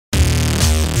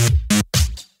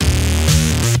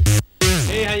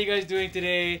guys doing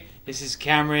today? This is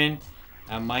Cameron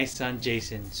and my son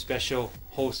Jayson, special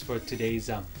host for today's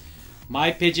My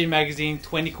Pigeon Magazine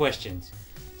 20 questions.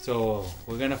 So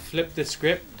we're gonna flip the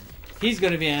script. He's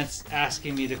gonna be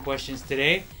asking me the questions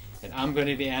today, and I'm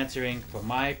gonna be answering for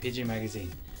My Pigeon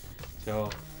Magazine. So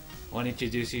I want to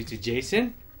introduce you to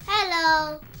Jayson.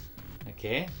 Hello.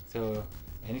 Okay, so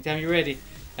anytime you're ready.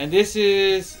 And this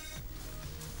is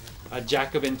a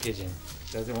Jacobin pigeon.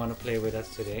 Doesn't want to play with us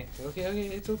today. Okay,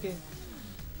 it's okay.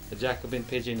 The Jacobin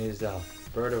pigeon is a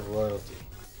bird of royalty.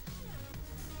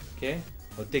 Okay,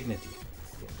 or dignity.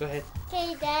 Okay, go ahead.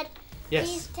 Okay, Dad. Yes.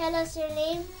 Please tell us your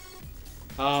name.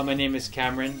 My name is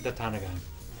Cameron Datanagan.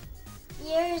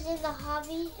 Years in the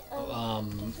hobby.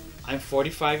 I'm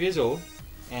 45 years old,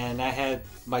 and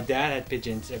my dad had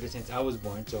pigeons ever since I was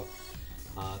born. So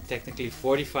technically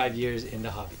 45 years in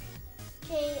the hobby.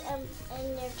 Okay, and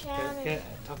your town.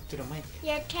 Talk to the mic.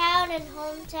 Your town and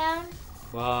hometown.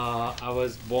 Well, I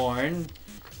was born.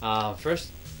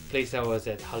 First place I was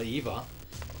at Haleiwa.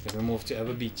 Then we moved to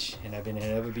Ewa Beach, and I've been in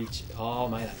Ewa Beach all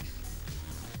my life.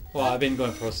 Well, I've been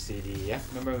going Pro City, yeah?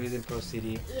 Remember we was in Pro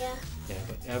City? Yeah. Yeah,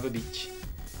 but Ewa Beach.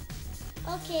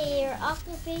 Okay, your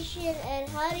occupation and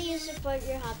how do you support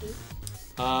your hobby?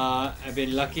 I've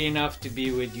been lucky enough to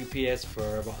be with UPS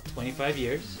for about 25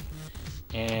 years.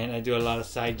 And I do a lot of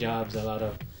side jobs, a lot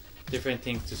of different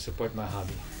things to support my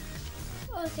hobby.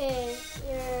 Okay,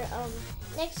 your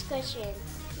next question.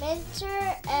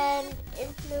 Mentor and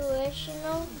influential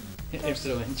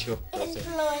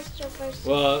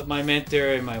person. Well, my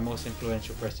mentor and my most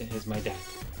influential person is my dad,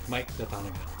 Mike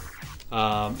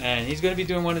Datanagan. And he's going to be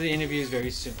doing one of the interviews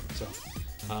very soon, so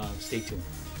stay tuned.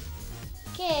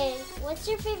 Okay, what's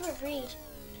your favorite breed?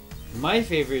 My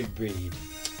favorite breed?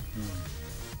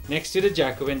 Next to the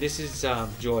Jacobin, this is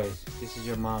Joy. This is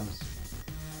your mom's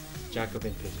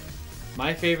Jacobin pigeon.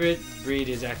 My favorite breed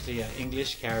is actually an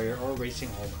English carrier or racing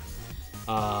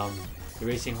homer. The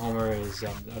racing homer is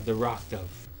the rock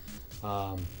dove.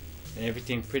 And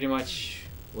everything pretty much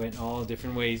went all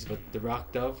different ways, but the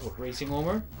rock dove or racing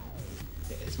homer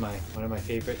is one of my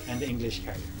favorite, and the English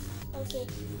carrier. Okay.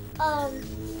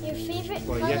 Your favorite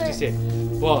Well, color? you have to say.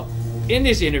 Well, in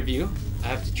this interview, I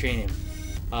have to train him.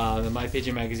 The My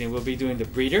Pigeon Magazine will be doing the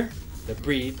breeder, the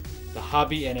breed, the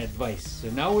hobby, and advice. So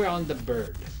now we're on the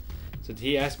bird. So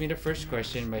he asked me the first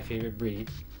question, my favorite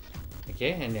breed.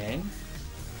 Okay, and then?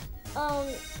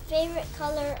 Favorite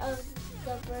color of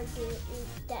the bird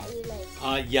that you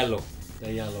like? Yellow.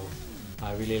 The yellow.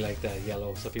 I really like that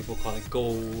yellow. Some people call it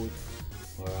gold,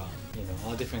 or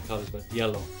all different colors, but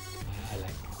yellow I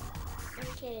like.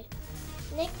 Okay.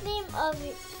 Nickname of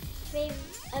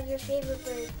your favorite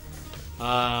bird?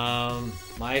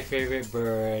 My favorite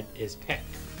bird is Peck.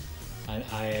 And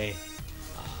I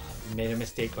made a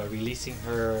mistake by releasing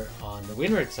her on the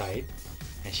windward side,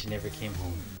 and she never came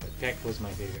home. But Peck was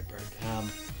my favorite bird.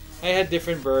 I had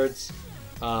different birds.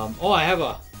 I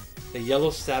have the yellow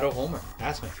saddle homer.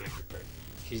 That's my favorite bird.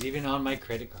 She's even on my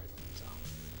credit card. So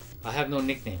I have no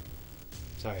nickname.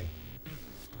 Sorry.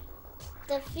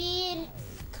 The feed,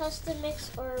 custom mix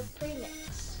or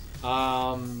premix?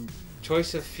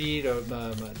 Choice of feed, or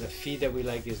the feed that we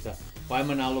like is the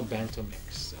Waimanalo Banto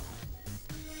mix. So.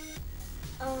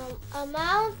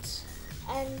 Amount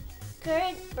and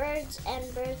current birds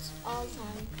and birds all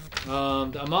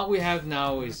time. The amount we have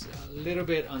now is a little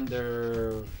bit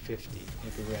under 50.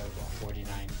 Maybe we have about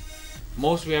 49.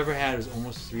 Most we ever had was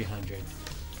almost 300.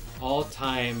 All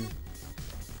time,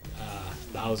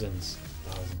 thousands.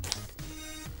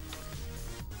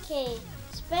 Okay,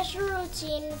 special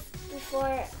routine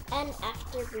before and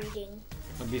after breeding.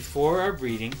 Before our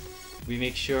breeding, we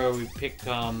make sure we pick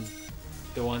the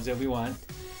ones that we want.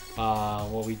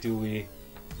 What we do, we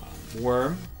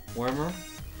worm them.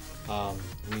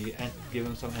 We give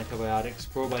them some antibiotics,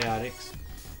 probiotics.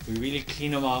 We really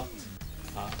clean them out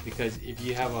because if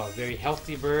you have a very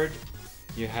healthy bird,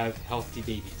 you have healthy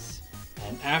babies.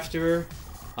 And after,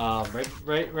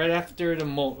 right after the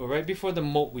molt, or right before the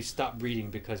molt, we stop breeding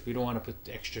because we don't want to put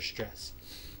extra stress.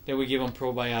 Then we give them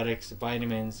probiotics,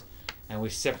 vitamins, and we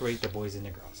separate the boys and the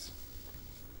girls.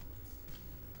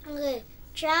 Okay,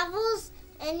 travels,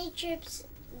 any trips,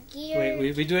 gear.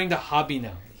 Wait, we're doing the hobby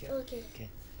now. Okay.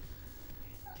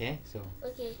 Okay, so.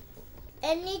 Okay.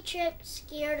 Any trips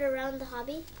geared around the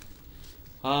hobby?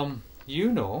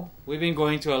 We've been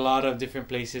going to a lot of different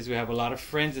places. We have a lot of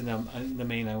friends in the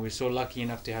mainland. We're so lucky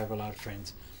enough to have a lot of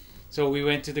friends. So we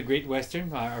went to the Great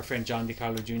Western. Our friend John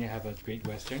DiCarlo Jr. have a Great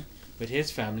Western with his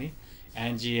family.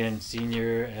 Angie and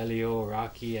Senior, Elio,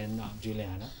 Rocky, and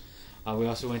Juliana. We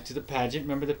also went to the pageant.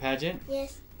 Remember the pageant?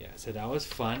 Yes. Yeah, so that was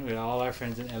fun with all our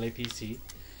friends in LAPC.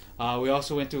 We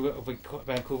also went to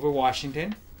Vancouver,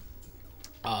 Washington.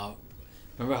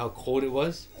 Remember how cold it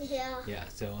was? Yeah. Yeah.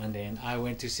 So and then I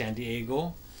went to San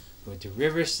Diego. We went to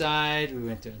Riverside. We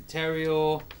went to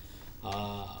Ontario.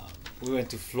 We went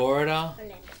to Florida.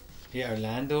 Orlando. Yeah,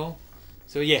 Orlando.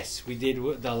 So yes, we did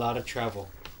a lot of travel.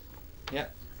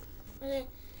 Yep. Okay.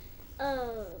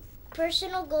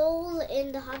 Personal goal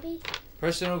in the hobby?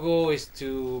 Personal goal is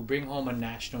to bring home a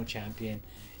national champion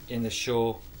in the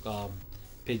show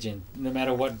pigeon. No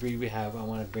matter what breed we have, I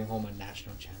want to bring home a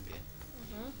national champion.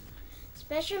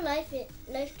 Special life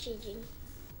changing.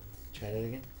 Try that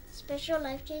again. Special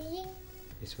life changing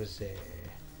This was a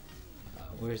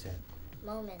where is that?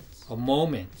 moments. A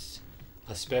moment,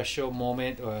 a special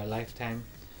moment or a lifetime,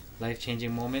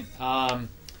 life-changing moment. I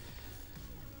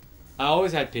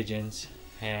always had pigeons,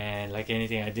 and like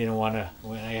anything, I didn't want to.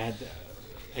 When I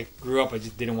grew up, I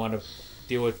just didn't want to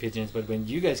deal with pigeons. But when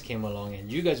you guys came along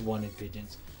and you guys wanted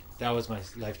pigeons, that was my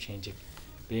life-changing,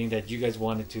 being that you guys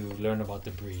wanted to learn about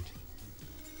the breed.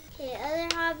 Okay, other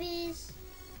hobbies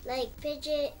like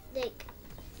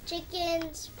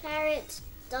chickens, parrots,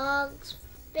 dogs,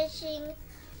 fishing,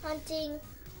 hunting,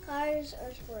 cars,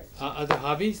 or sports. Other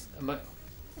hobbies?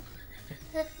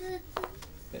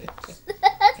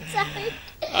 Sorry.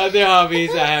 Other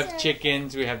hobbies, I have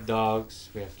chickens, we have dogs,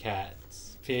 we have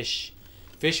cats, fish.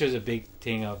 Fish was a big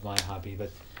thing of my hobby,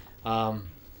 but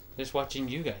just watching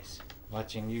you guys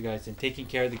and taking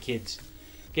care of the kids.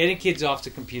 Getting kids off the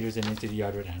computers and into the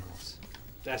yard with animals.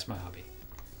 That's my hobby.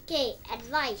 Okay,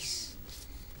 advice.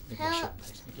 Make your shirt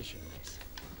nice. Make your shirt nice.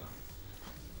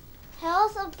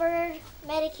 Health of bird,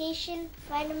 medication,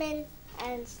 vitamin,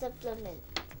 and supplement.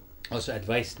 Also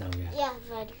advice now, yeah. Yeah,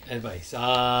 vitamin. Advice.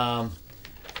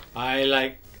 I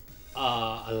like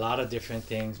a lot of different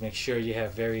things. Make sure you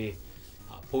have very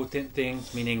potent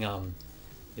things, meaning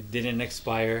it didn't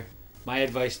expire. My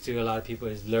advice to a lot of people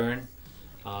is learn.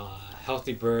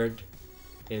 Healthy bird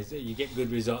is you get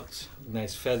good results.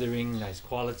 Nice feathering, nice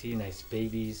quality, nice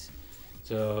babies.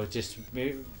 So just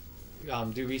do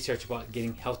research about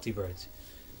getting healthy birds,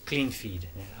 clean feed,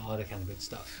 and all that kind of good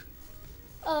stuff.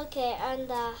 Okay, and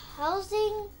the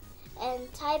housing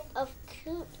and type of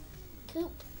coop,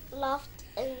 loft,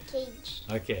 and cage.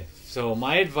 Okay, so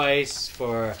my advice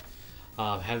for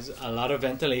has a lot of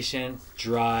ventilation,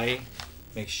 dry,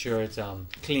 make sure it's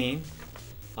clean.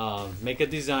 Make a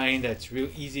design that's real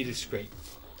easy to scrape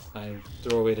and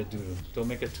throw away the doo-doo. Don't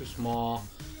make it too small,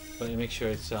 but make sure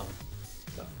it's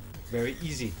very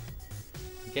easy.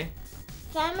 Okay?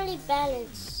 Family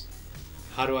balance.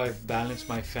 How do I balance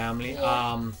my family?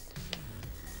 Yeah.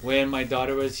 When my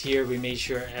daughter was here, we made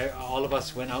sure all of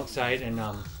us went outside and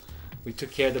we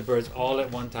took care of the birds all at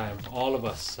one time. All of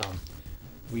us.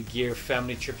 We gear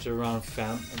family trips around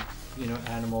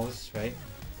animals, right?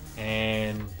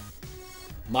 And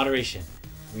moderation.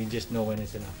 We just know when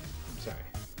it's enough. I'm sorry.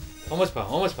 Almost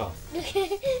pound.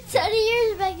 Okay, 20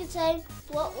 years back in time,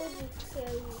 what would you tell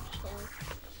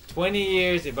yourself? 20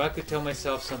 years, if I could tell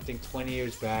myself something 20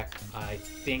 years back, I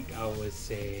think I would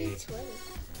say... Be 20.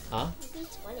 Huh? Be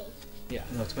 20. Yeah,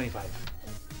 no, 25.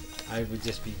 I would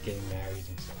just be getting married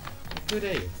and stuff. Good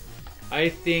at you. I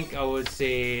think I would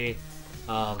say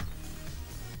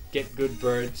get good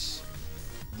birds.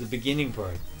 The beginning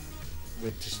part.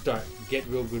 To start, get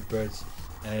real good birds,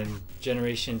 and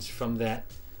generations from that,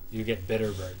 you get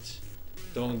better birds.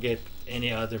 Don't get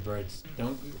any other birds.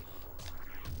 Don't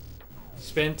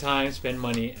spend time, spend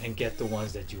money, and get the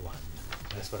ones that you want.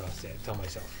 That's what I'll say. Tell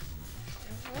myself.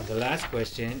 And the last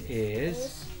question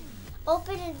is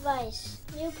open advice.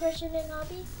 New person in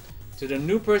hobby? to the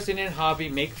new person in hobby,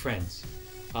 make friends.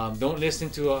 Don't listen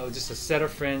to just a set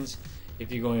of friends.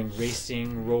 If you're going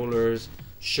racing, rollers,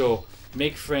 show,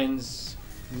 make friends,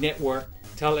 network,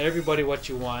 tell everybody what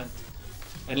you want,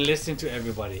 and listen to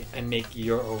everybody and make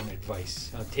your own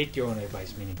advice. Take your own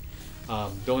advice, meaning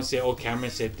don't say, oh,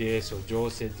 Cameron said this, or Joel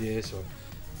said this, or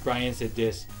Brian said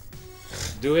this.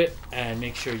 Do it and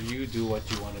make sure you do what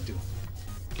you want to do.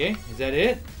 Okay, is that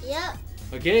it? Yeah.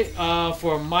 Okay,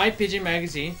 for My Pigeon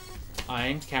Magazine,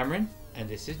 I'm Cameron and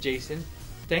this is Jayson.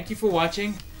 Thank you for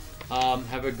watching.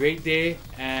 Have a great day,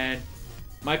 and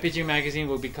My Pigeon Magazine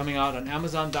will be coming out on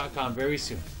Amazon.com very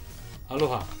soon.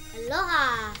 Aloha.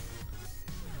 Aloha.